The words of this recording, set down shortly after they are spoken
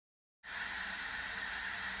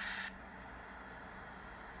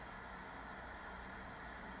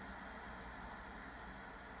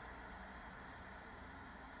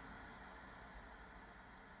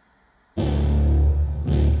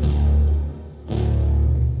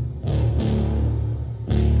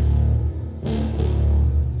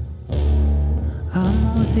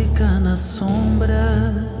música nas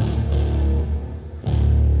sombras,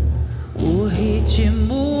 o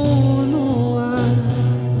ritmo no ar,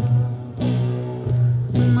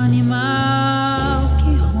 um animal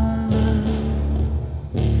que ronda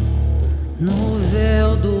no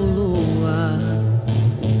véu do luar.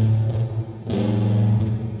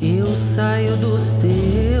 Eu saio dos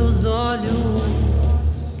teus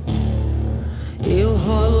olhos, eu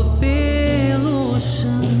rolo pelo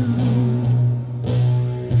chão,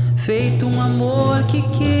 feito um amor que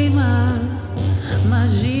queima,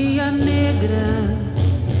 magia negra,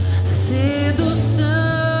 sedução.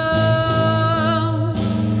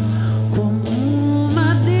 Como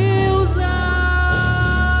uma deusa,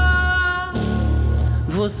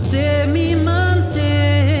 você me mantém,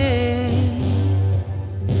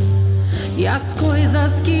 e as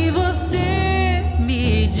coisas que você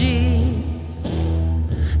me diz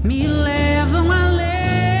me levam além.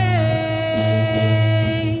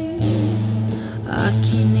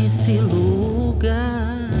 Aqui nesse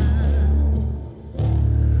lugar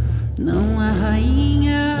não há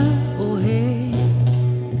rainha ou rei,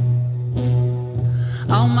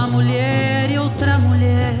 há uma mulher e outra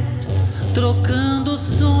mulher trocando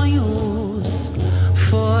sonhos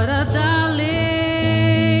fora da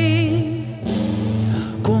lei.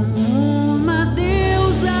 Como uma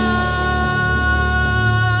deusa,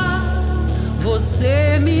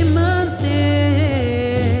 você me mantém,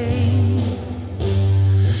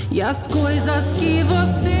 e as coisas que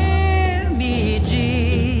você me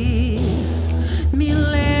diz me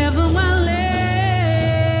levam além,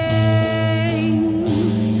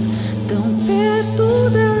 tão perto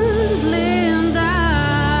das lendas,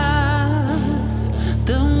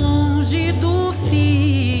 tão longe do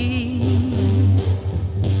fim,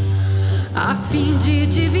 a fim de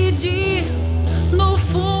dividir no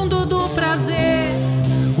fundo do prazer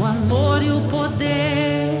o amor e o poder.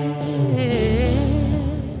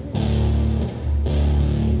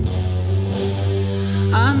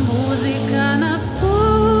 A música nas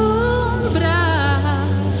sombras,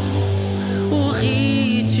 o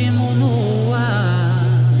ritmo no ar,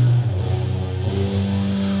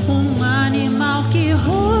 um animal que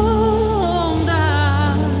ronda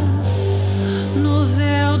no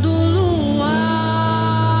véu do luar.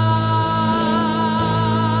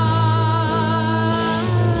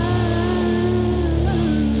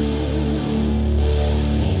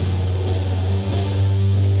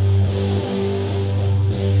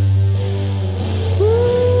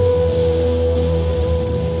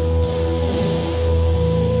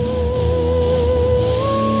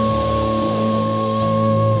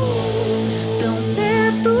 Tão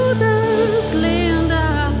perto das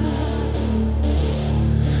lendas,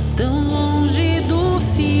 tão longe do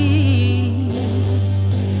fim,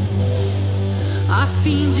 a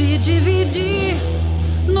fim de dividir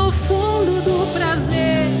no fundo do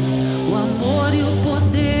prazer o amor e o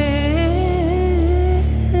poder.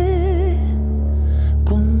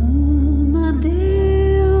 Como uma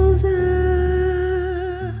deusa,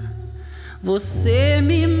 você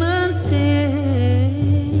me mantém,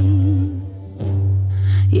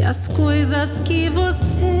 e as coisas que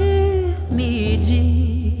você me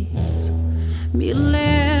diz me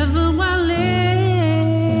levam além.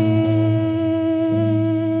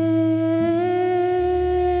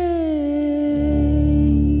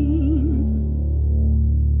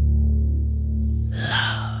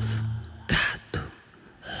 Love, CATTOLive.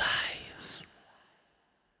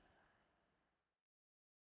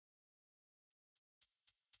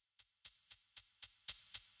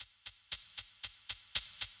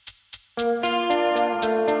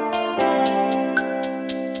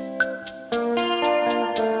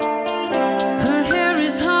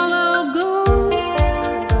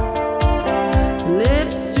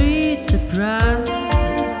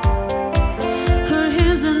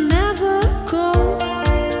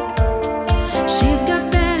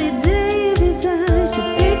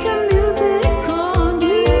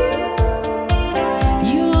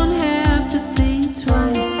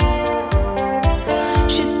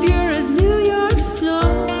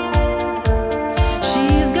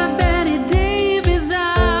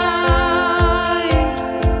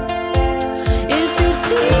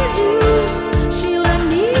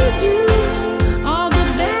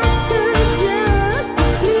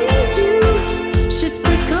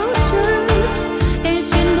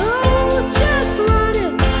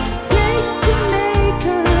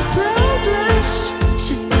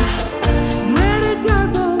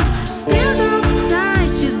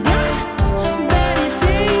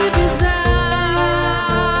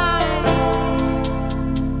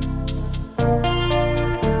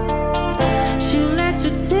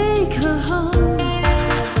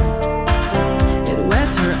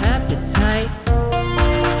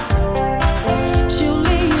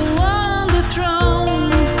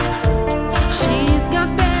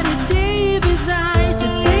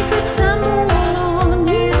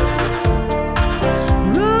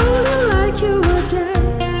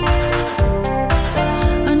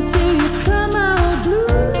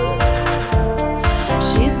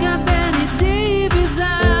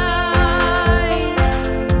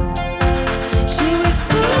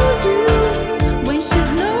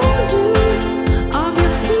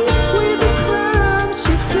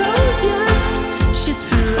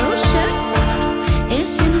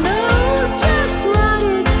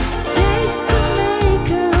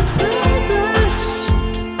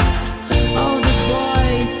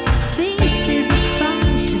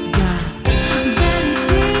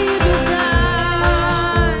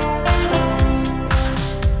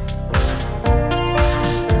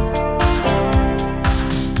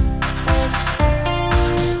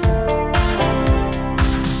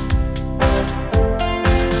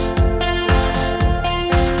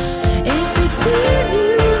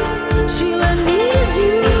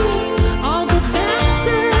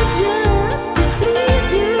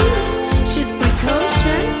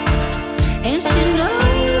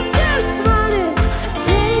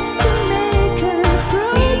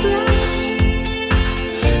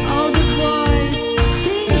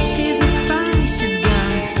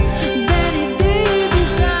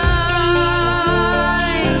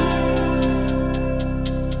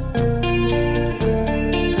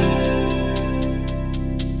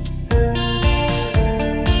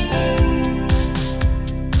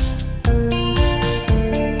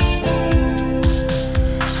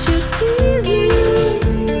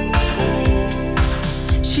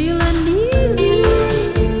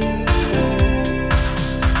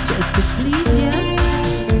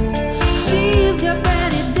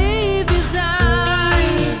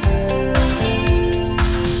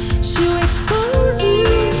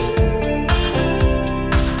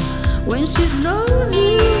 when she knows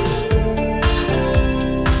you,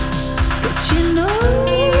 'cause she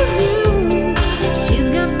knows you. She's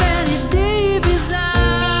got Betty Davis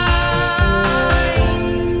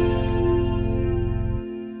eyes.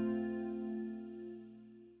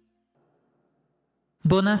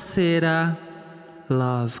 Buonasera,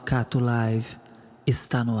 Love CATTOLive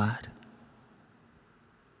está no ar.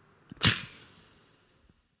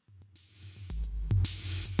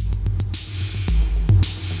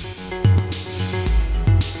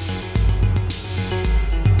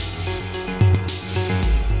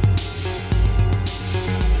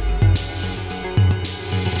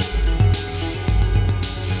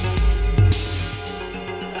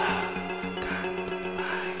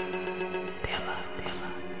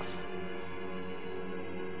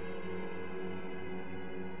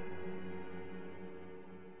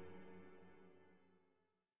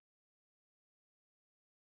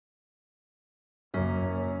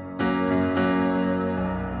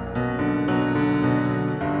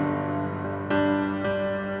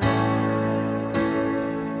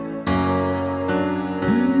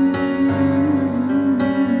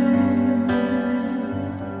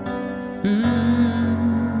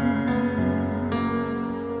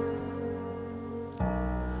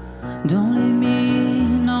 Don't leave me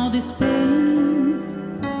in all this pain.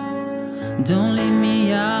 Don't leave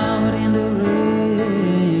me out in the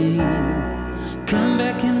rain. Come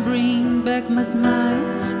back and bring back my smile.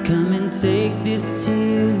 Come and take these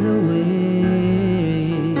tears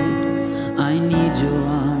away. I need your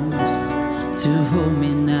arms to hold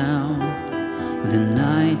me now. The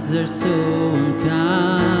nights are so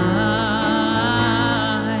unkind.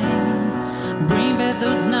 Bring back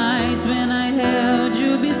those nights when I held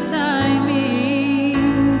you beside me.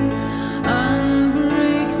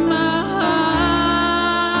 Unbreak my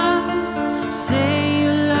heart. Say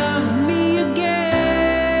you love me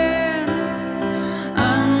again.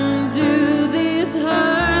 Undo this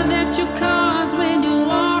hurt that you caused when you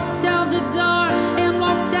walked out the door and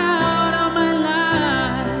walked out of my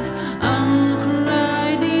life. Uncry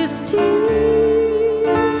these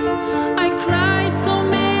tears. I cried so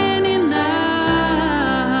many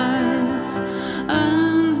nights.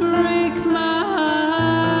 Unbreak my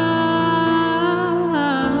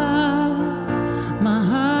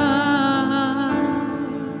heart.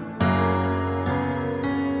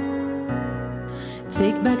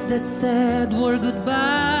 Take back that sad word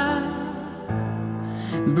goodbye.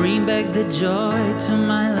 Bring back the joy to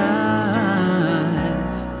my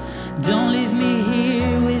life. Don't leave me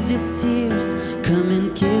here with these tears. Come and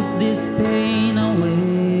kiss this pain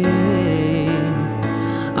away.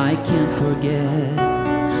 I can't forget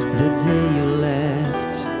the day you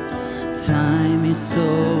left. Time is so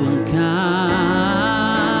unkind,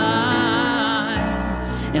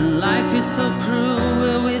 and life is so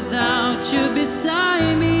cruel without you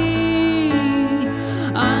beside me.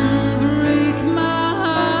 Unbreak my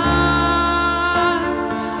heart.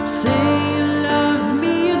 Say you love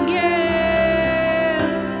me again.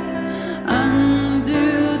 Undo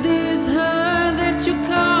this hurt that you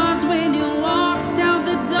caused when you walked out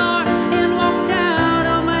the door and walked out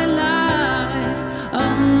of my life.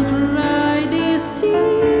 Uncry these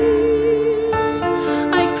tears.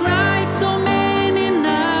 I cried so many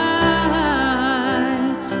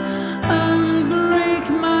nights. Unbreak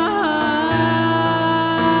my heart.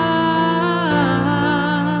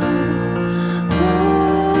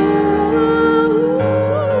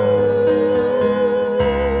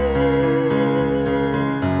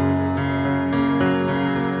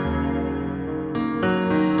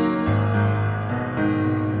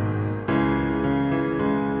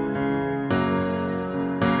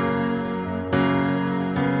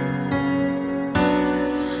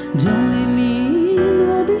 Don't leave me in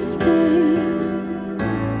all this pain.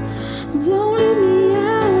 Don't leave me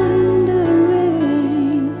out in the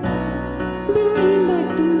rain. Bring back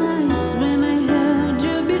the nights when I held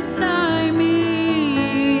you beside me.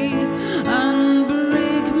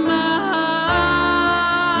 Unbreak my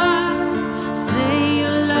heart. Say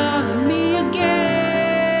you love me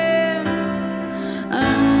again.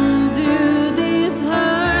 Undo this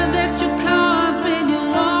hurt that you caused when you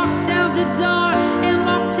walked out the door and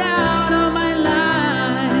walked out of my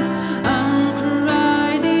life. Uncry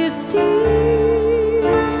these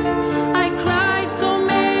tears. I cried so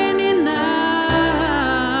many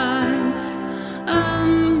nights.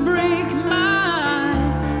 Unbreak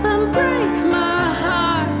my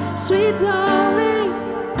heart, sweet darling.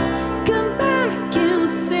 Come back and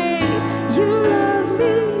say you love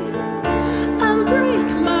me. Unbreak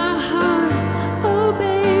my heart, oh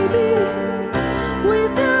baby.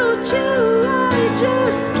 Without you, I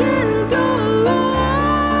just can't go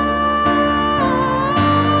on.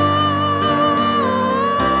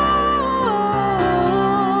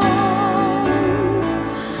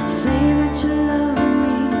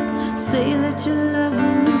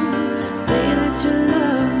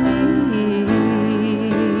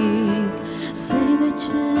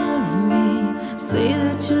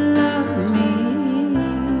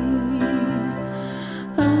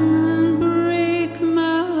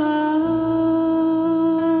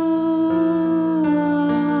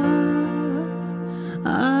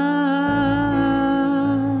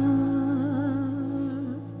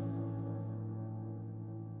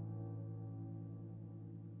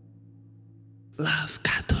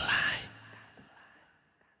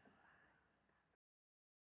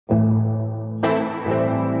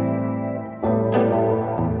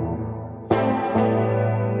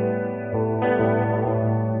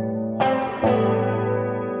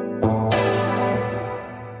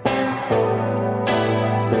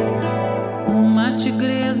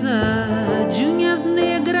 tigresa de unhas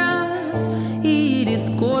negras e íris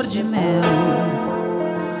cor de mel.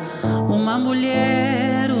 Uma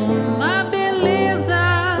mulher, uma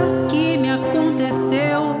beleza que me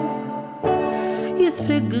aconteceu,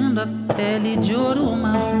 esfregando a pele de ouro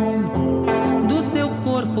marrom do seu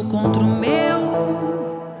corpo contra o meu,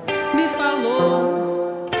 me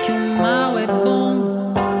falou que o mal é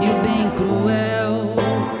bom e o bem cruel.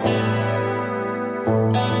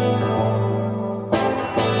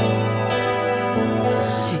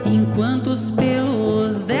 Enquanto os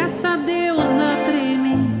pelos dessa deusa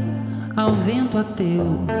tremem ao vento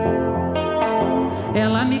ateu,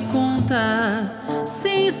 ela me conta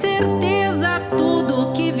sem certeza tudo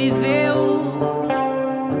o que viveu,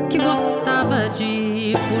 que gostava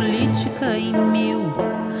de política em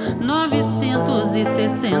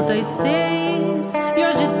 1966 e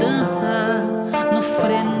hoje dança no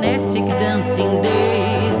Frenetic Dancing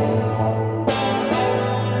Days.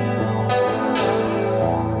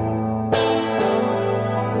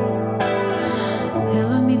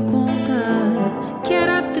 Ela me conta que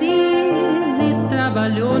era atriz e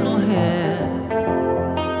trabalhou no ré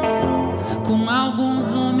com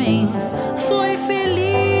alguns homens, foi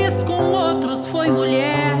feliz, com outros foi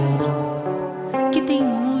mulher, que tem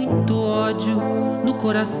muito ódio no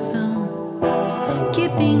coração, que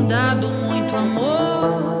tem dado muito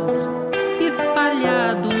amor,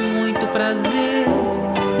 espalhado muito prazer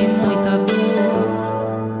e muita dor.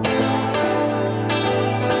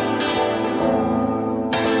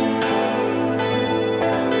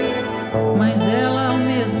 Mas ela ao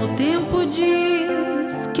mesmo tempo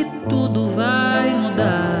diz que tudo vai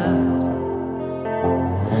mudar.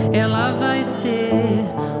 Ela vai ser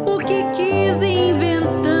o que quis,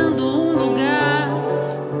 inventando um lugar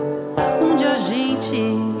onde a gente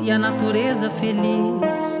e a natureza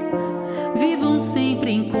feliz vivam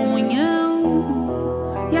sempre em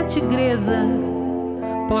comunhão, e a tigresa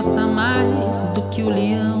possa mais do que o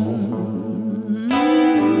leão.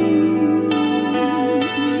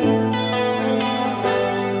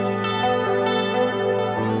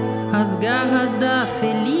 As garras da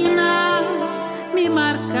felina me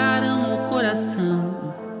marcaram o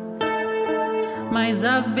coração, mas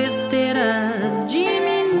as besteiras de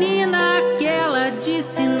menina que ela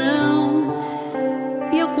disse não,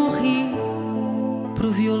 e eu corri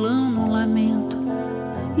pro violão no lamento,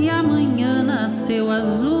 e amanhã nasceu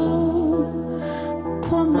azul.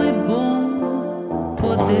 Como é bom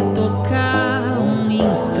poder tocar um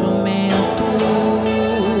instrumento.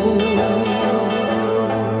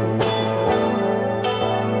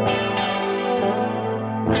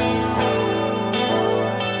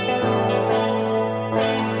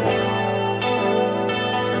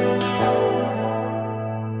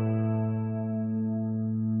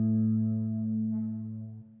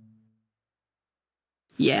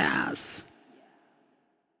 Yes!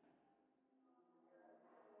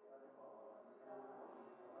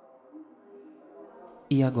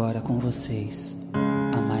 E agora com vocês,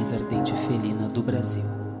 a mais ardente felina do Brasil,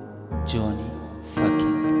 Johnny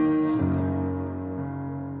fucking Hooker.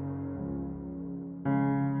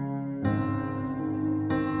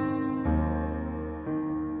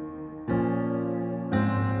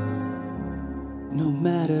 No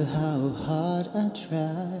matter how hard I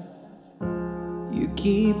try, you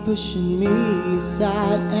keep pushing me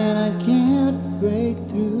aside and I can't break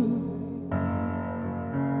through.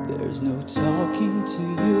 There's no talking to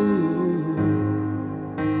you.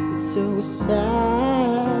 It's so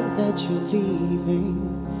sad that you're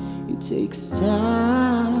leaving. It takes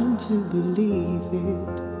time to believe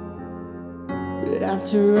it, but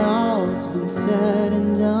after all's been said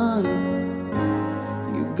and done,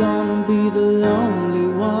 you're gonna be the lonely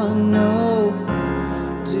one. No,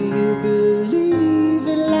 do you believe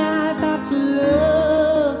in life after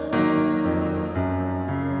love?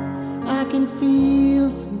 I can feel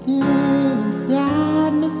something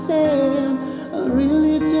inside me saying I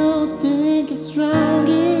really don't think you're strong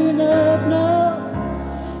enough. No,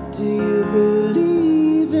 do you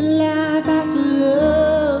believe in life after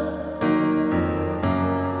love?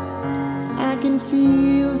 I can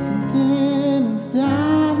feel something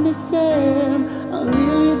inside me saying I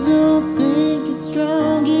really don't think you're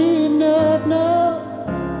strong enough. No.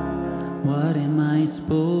 What am I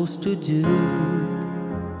supposed to do?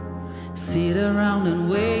 Sit around and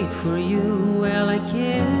wait for you? Well, I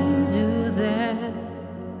can't do that,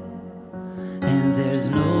 and there's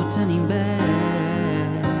no turning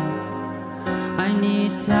back. I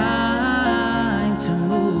need time to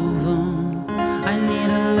move on. I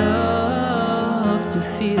need a love to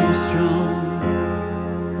feel strong,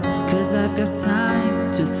 'cause I've got time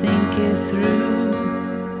to think it through.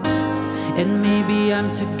 and maybe I'm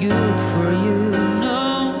too good for you.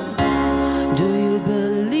 No, do you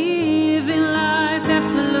believe in life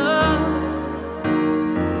after love?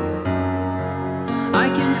 I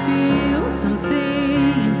can feel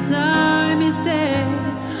something inside me say,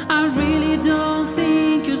 I really don't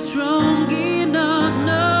think you're strong enough.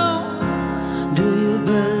 No, do you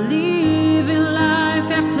believe in life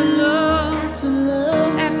after love? After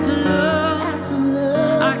love, after love, after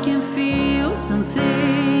love. I can feel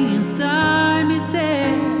something inside me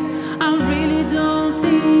say, I really don't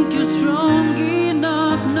think you're strong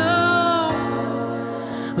enough. No,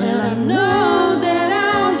 well I know that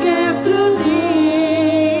I'll get through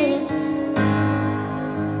this,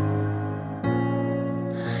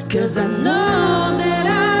 'cause I know that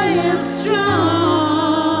I am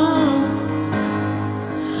strong.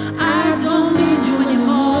 I don't need you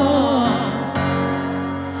anymore.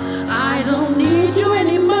 I don't need you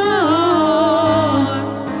anymore.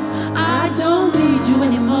 I don't need you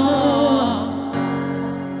anymore.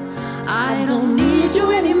 I don't need you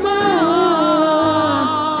anymore.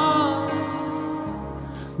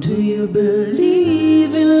 Do you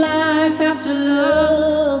believe in life after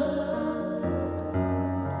love?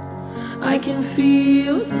 I can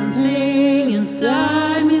feel something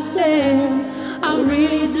inside me saying, I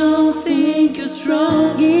really don't think you're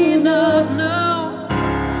strong enough. No,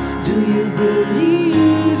 do you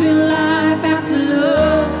believe in life after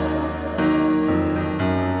love?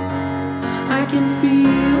 I can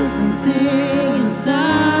feel something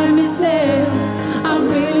inside me saying, I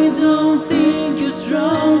really don't think you're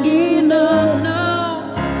strong enough. No,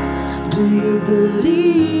 do you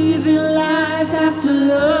believe in life after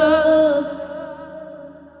love?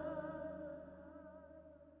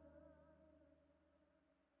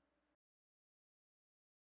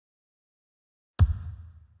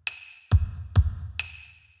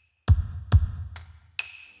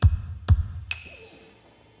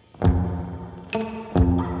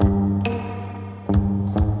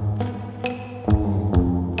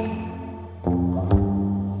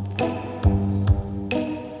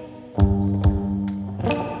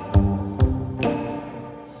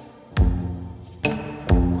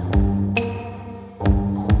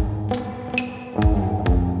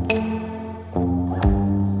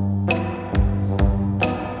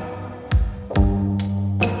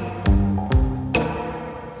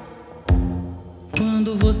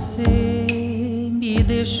 Quando você me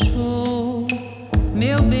deixou,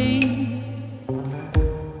 meu bem,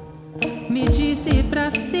 me disse pra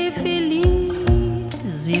ser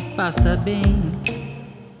feliz e passa bem.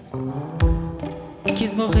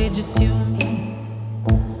 Quis morrer de ciúme,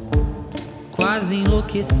 quase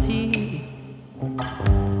enlouqueci.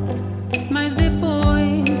 Mas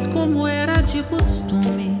depois, como era de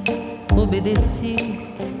costume, obedeci.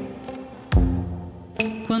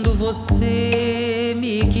 Quando você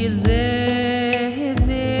me quiser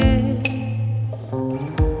rever,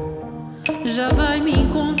 já vai me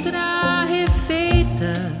encontrar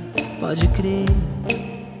refeita, pode crer.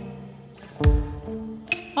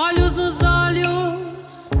 Olhos nos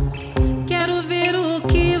olhos, quero ver o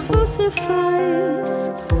que você faz.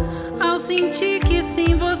 Ao sentir que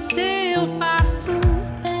sem você eu passo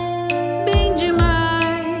bem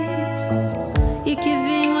demais, e que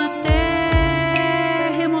venho até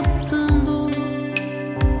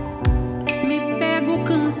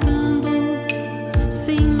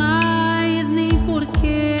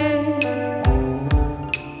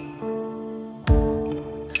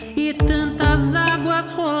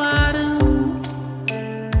rolaram,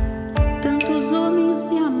 tantos homens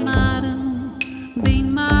me amaram bem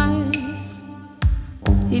mais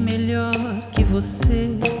e melhor que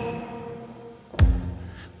você.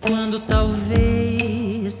 Quando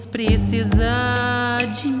talvez precisar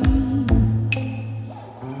de mim,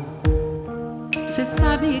 cê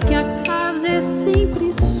sabe que a casa é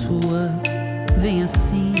sempre sua, vem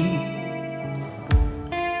assim.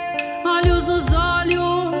 Olhos nos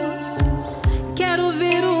olhos, quero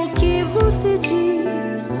ver o que você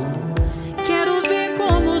diz. Quero ver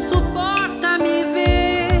como suporta me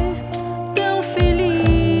ver tão feliz.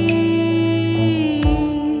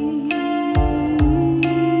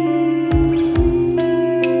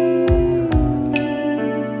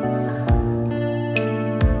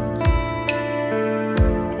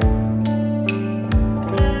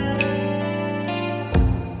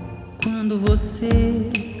 Quando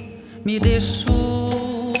você me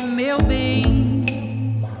deixou, meu bem,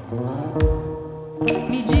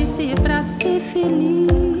 me disse pra ser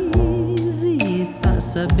feliz e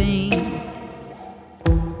passa bem.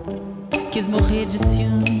 Quis morrer de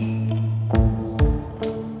ciúme,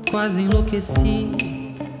 quase enlouqueci.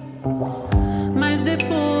 Mas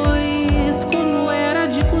depois,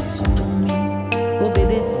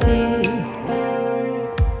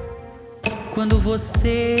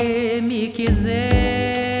 você me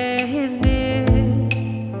quiser rever,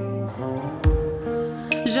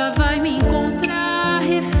 já vai me encontrar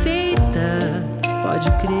refeita, pode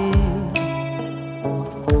crer.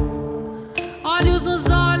 Olhos nos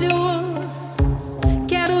olhos,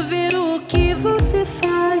 quero ver o que você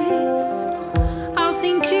faz. Ao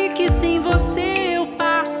sentir que sem você eu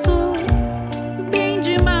passo bem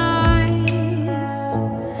demais,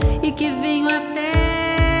 e que venho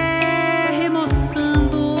até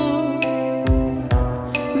remoçando,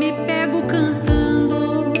 me pego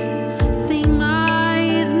cantando sem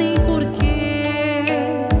mais nem porquê.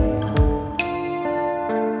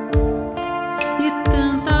 E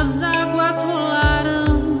tantas águas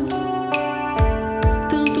rolaram,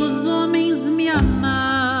 tantos homens me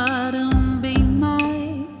amaram bem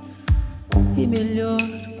mais e melhor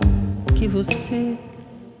que você.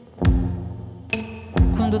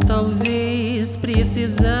 Quando talvez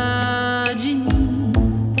precisar de mim,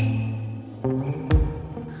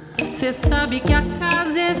 cê sabe que a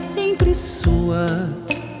casa é sempre sua,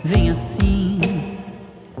 vem assim.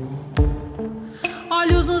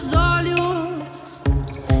 Olhos nos olhos,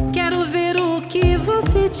 quero ver o que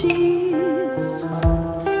você diz.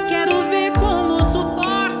 Quero ver como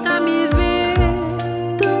suporta me ver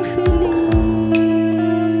tão feliz.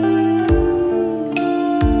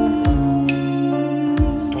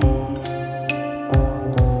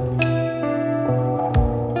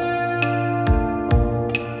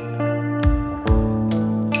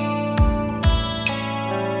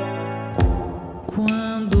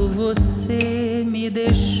 Quando você me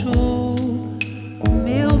deixou,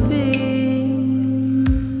 meu bem.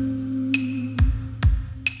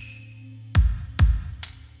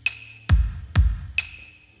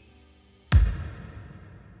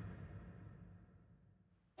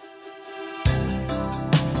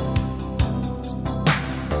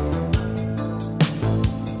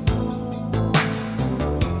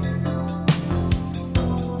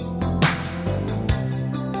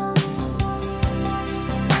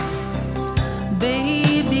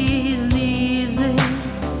 Baby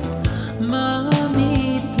sneezes,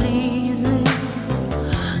 mommy pleases,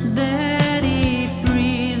 daddy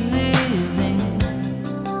breezes in.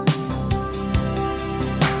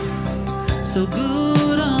 So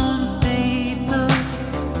good on paper,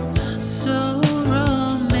 so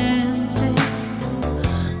romantic,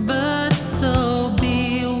 but so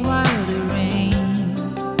bewildering.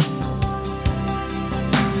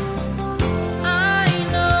 I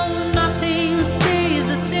know nothing stays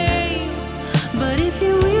the same, but if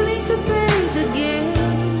you're willing to play the game,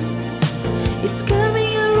 it's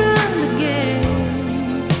coming around again.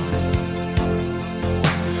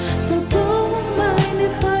 So don't mind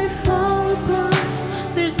if I fall apart.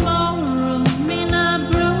 There's more room in a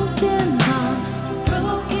broken heart.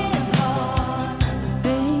 Broken heart.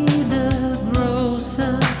 Pay the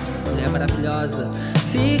grocer. Mulher maravilhosa.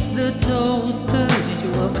 Fix the toaster. Gente,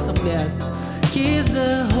 eu amo essa mulher. Kiss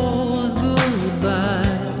the host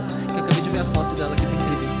goodbye. Que eu acabei de ver a foto dela que tá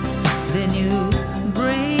incrível. Then you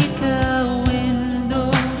break a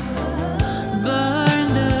window,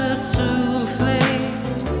 burn the souffle,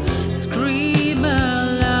 scream a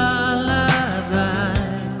lullaby.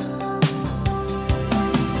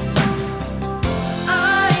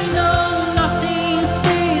 I know nothing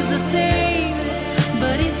stays the same,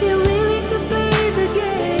 but if you're willing to play the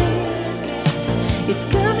game, it's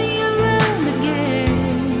coming around again.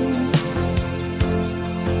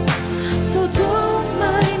 So don't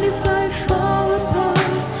mind if I fall apart.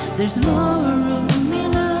 There's more room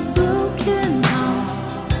in a broken heart.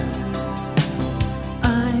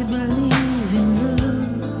 I believe in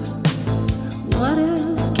love. What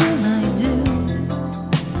else can I do?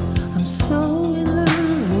 I'm so in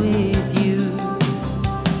love with you.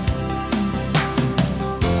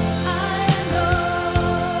 I know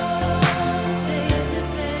stays the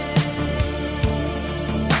same.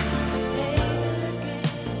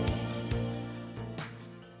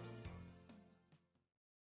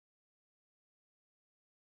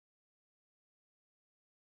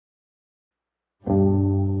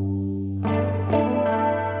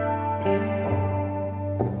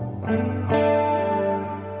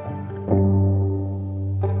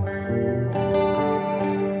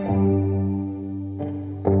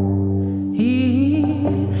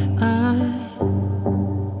 If I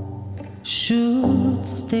should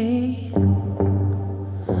stay,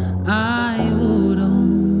 I would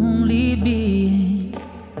only be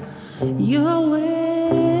in your way.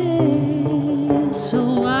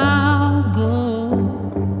 So I'll go,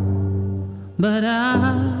 but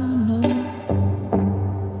I know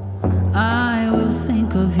I will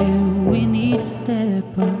think of you in each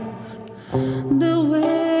step of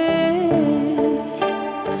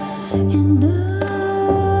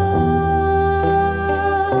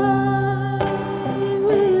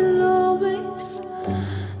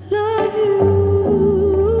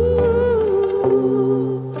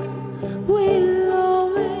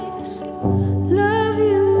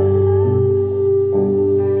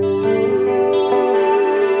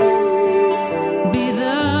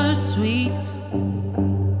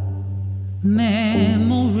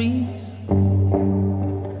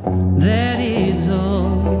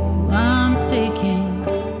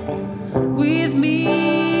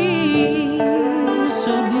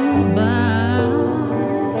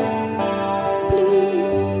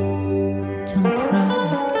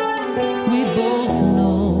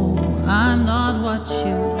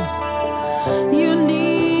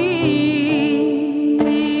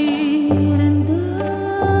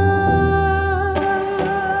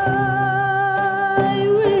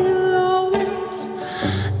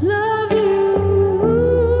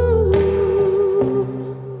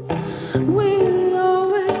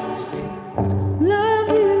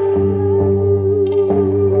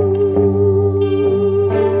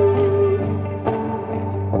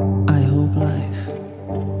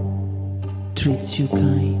you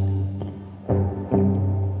kind,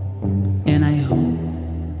 and I hope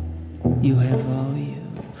you have all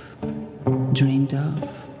you've dreamed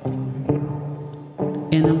of,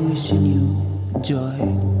 and I'm wishing you joy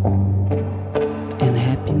and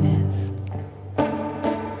happiness.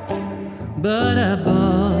 But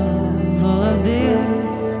above all of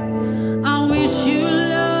this, I wish you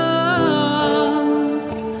love,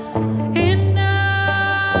 and I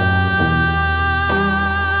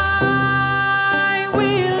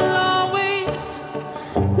will always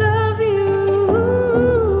love you.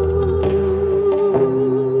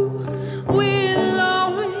 Will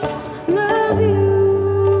always love you.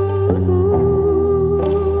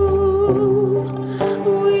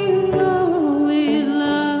 Will always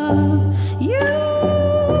love you.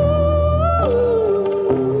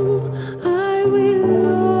 I will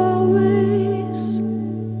always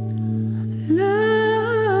love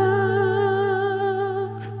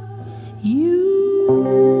you.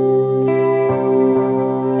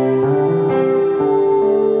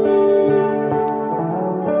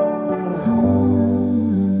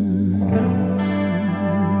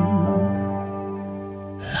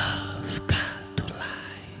 Love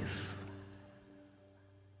CATTOLive.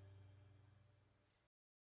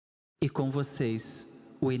 E com vocês,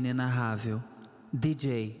 o inenarrável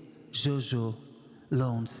DJ Jojo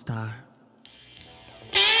Lone Star.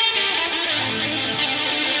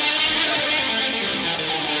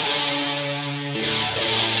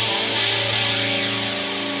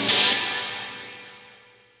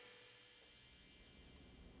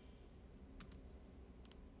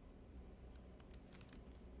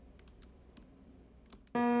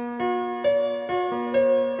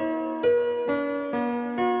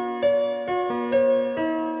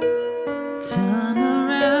 Turn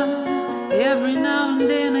around, every now and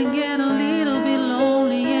then I get a little bit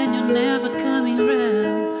lonely and you're never coming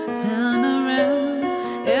round. Turn around,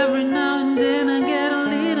 every now and then I get a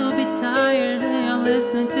little bit tired and I'm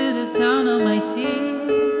listening to the sound of my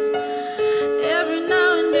tears. Every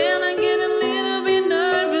now and then I get a little bit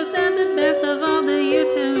nervous that the best of all the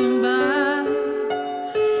years have gone by.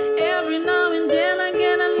 Every now and then I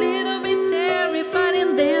get a little bit terrified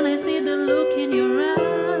and then I see the look in your eyes.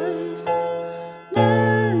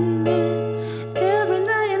 Every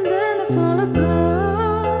now and then I fall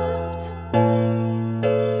apart.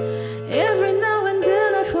 Every now and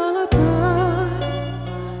then I fall apart.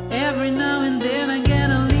 Every now and then I get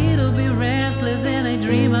a little bit restless and I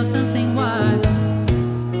dream of something wild.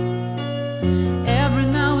 Every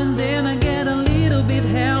now and then I get a little bit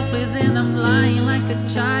helpless and I'm lying like a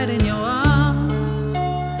child in your arms.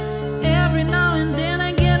 Every now and then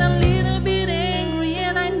I get a little bit angry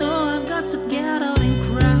and I know I've got to get out and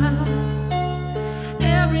cry.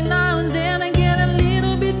 Every now and then I get a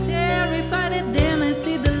little bit terrified and then I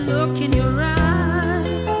see the look in your eyes.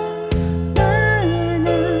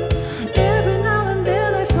 Every now and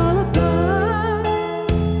then I fall apart.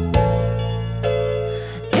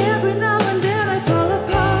 Every now and then I fall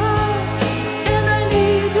apart. And I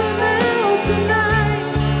need you now tonight.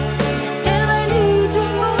 And I need you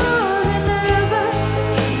more than ever.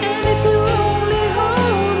 And if you only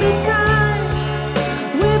hold me tight,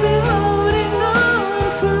 we'll be holding on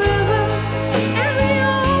forever. And we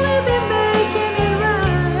only be making it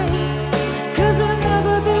right. 'Cause we'll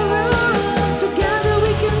never be wrong. Together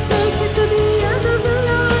we can take it to the end of the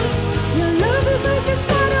line. Your love is like a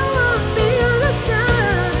shadow on me all the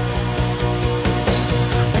time.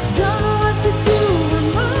 I don't know what to do, I'm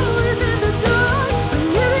always in the dark. I'm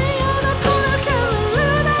really on a pole, I can't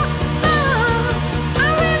live no more. I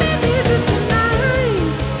really need you tonight.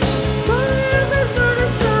 Forever's gonna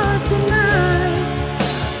start tonight.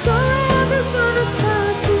 Forever's gonna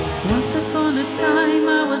start tonight. Once upon a time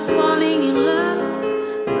I was falling in love.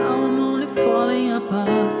 Now I'm only falling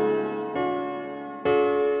apart.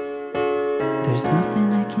 There's nothing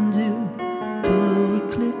I can do. Total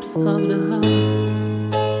eclipse of the heart.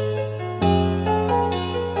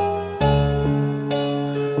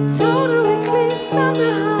 Total eclipse of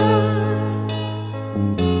the heart.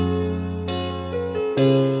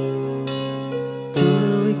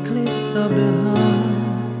 Total eclipse of the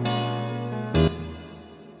heart.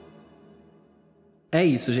 É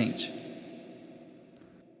isso, gente.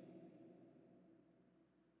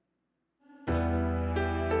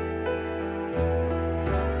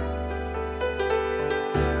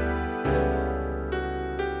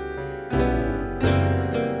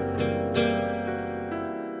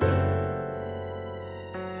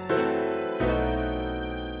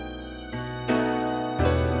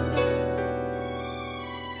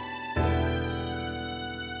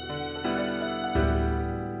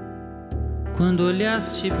 Quando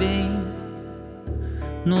olhaste bem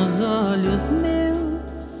nos olhos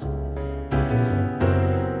meus,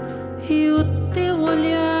 e o teu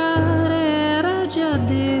olhar era de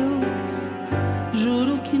adeus.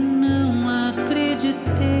 Juro que não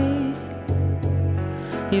acreditei.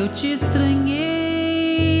 Eu te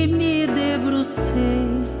estranhei, me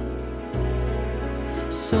debrucei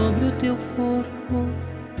sobre o teu corpo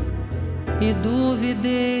e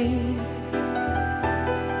duvidei.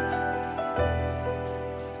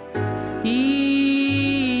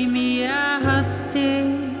 E me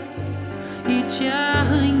arrastei e te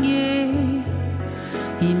arranhei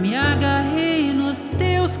e me agarrei nos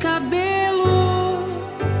teus cabelos,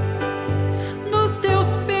 nos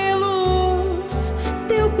teus pelos,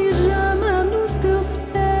 teu pijama nos teus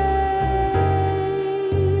pés,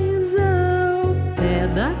 ao pé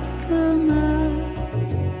da cama,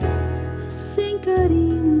 sem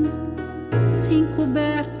carinho, sem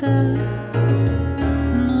coberta,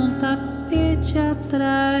 num tapete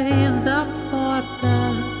atrás da porta.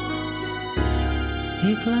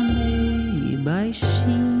 Reclamei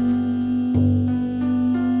baixinho,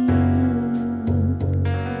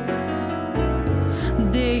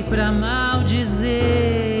 dei pra maldizer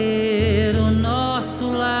o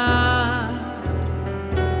nosso lar,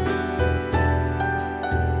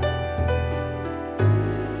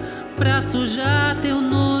 pra sujar teu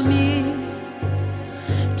nome,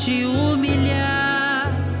 te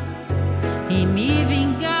humilhar e me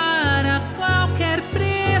vingar a qualquer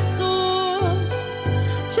preço,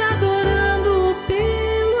 te adorando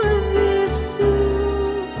pelo avesso,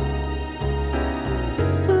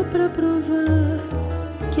 só pra provar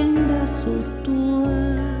que ainda sou tua.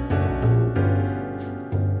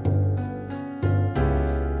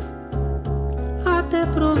 Até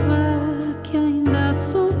provar que ainda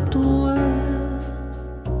sou tua.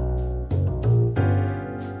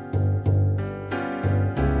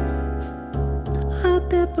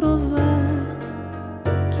 Até provar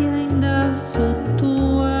que ainda sou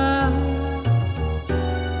tua.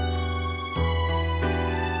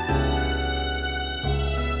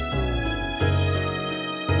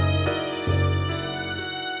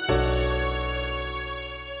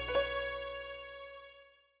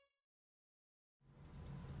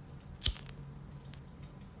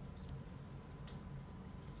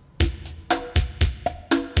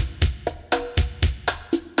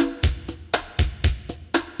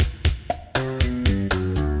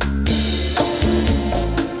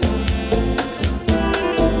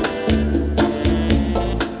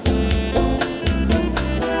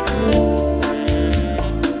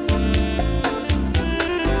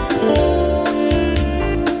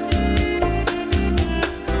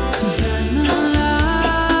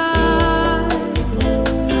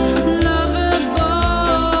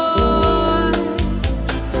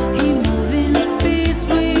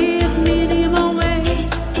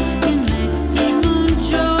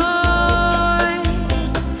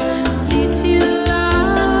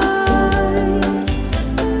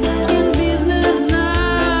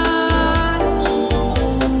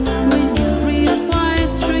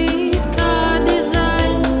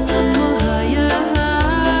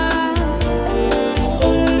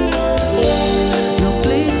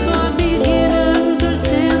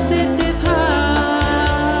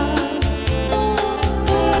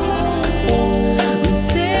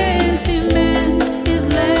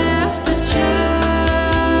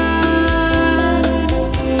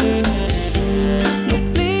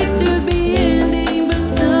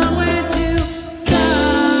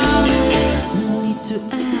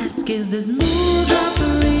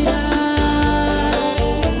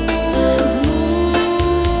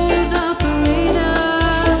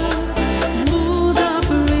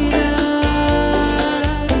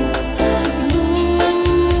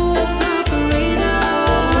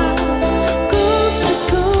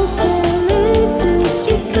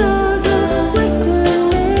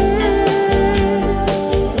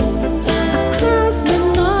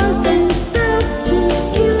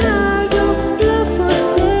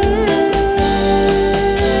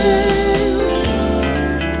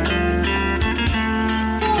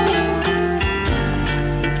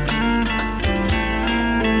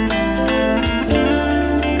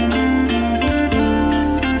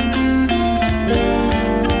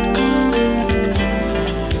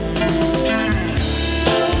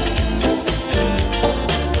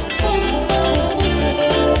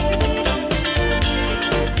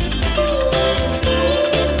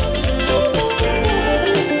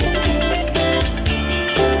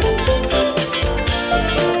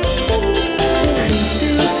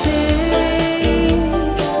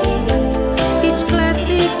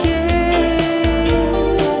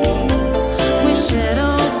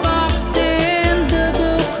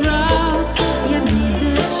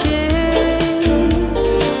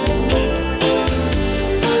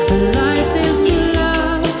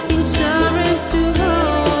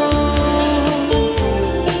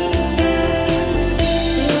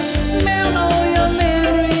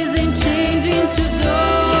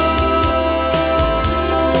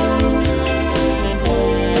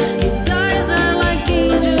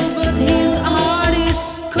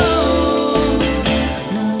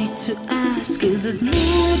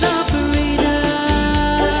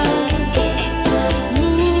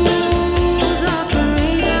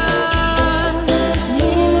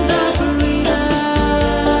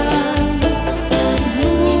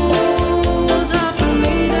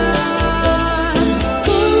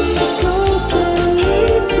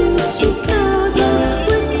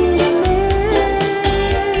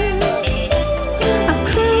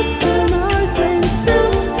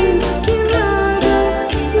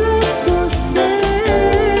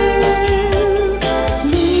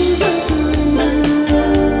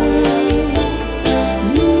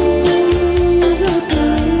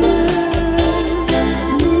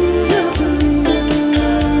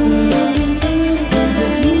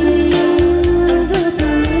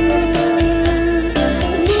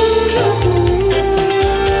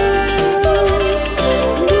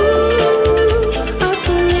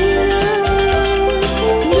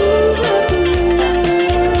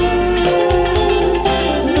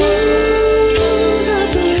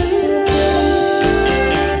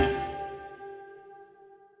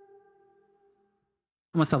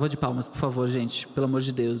 Uma salva de palmas, por favor, gente. Pelo amor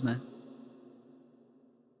de Deus, né?